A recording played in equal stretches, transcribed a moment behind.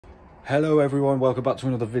Hello everyone, welcome back to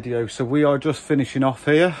another video. So we are just finishing off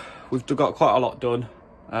here. We've got quite a lot done.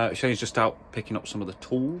 Shane's just out picking up some of the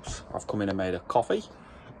tools. I've come in and made a coffee.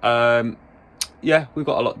 Yeah, we've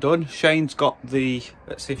got a lot done. Shane's got the,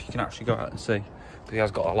 let's see if you can actually go out and see, because he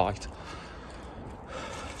has got a light.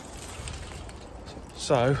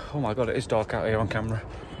 So, oh my god, it is dark out here on camera.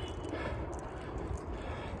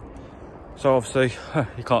 So obviously,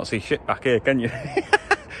 you can't see shit back here, can you?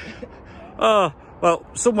 Oh, well,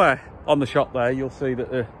 somewhere on the shop there, you'll see that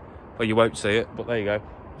well, you won't see it, but there you go.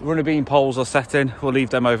 The runner bean poles are setting. We'll leave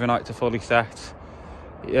them overnight to fully set.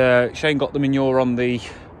 Shane got the manure on the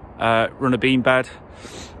runner bean bed.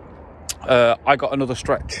 I got another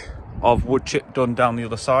stretch of wood chip done down the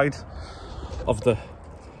other side of the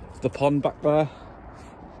pond back there.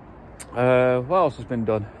 What else has been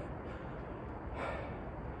done?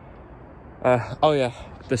 Oh yeah,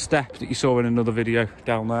 the step that you saw in another video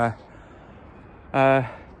down there.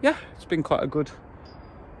 Yeah, it's been quite a good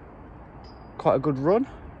run.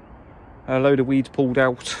 A load of weeds pulled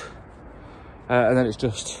out, and then it's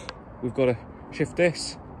just, we've got to shift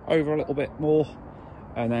this over a little bit more,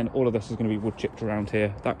 and then all of this is going to be wood chipped around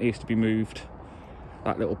here. That needs to be moved,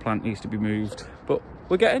 that little plant needs to be moved, but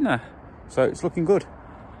we're getting there, so it's looking good.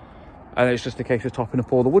 And it's just a case of topping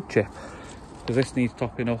up all the wood chip, because this needs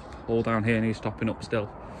topping up, all down here needs topping up still.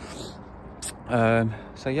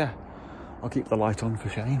 So yeah, I'll keep the light on for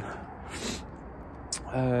Shane.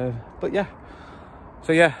 But yeah,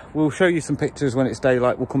 so yeah, we'll show you some pictures when it's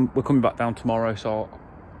daylight. We're coming back down tomorrow, so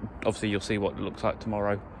obviously you'll see what it looks like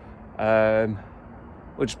tomorrow.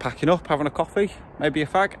 We're just packing up, having a coffee, maybe a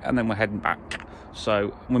fag, and then we're heading back.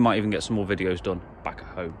 So we might even get some more videos done back at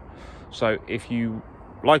home. So if you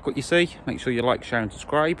like what you see, make sure you like, share and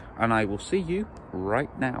subscribe, and I will see you right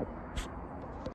now.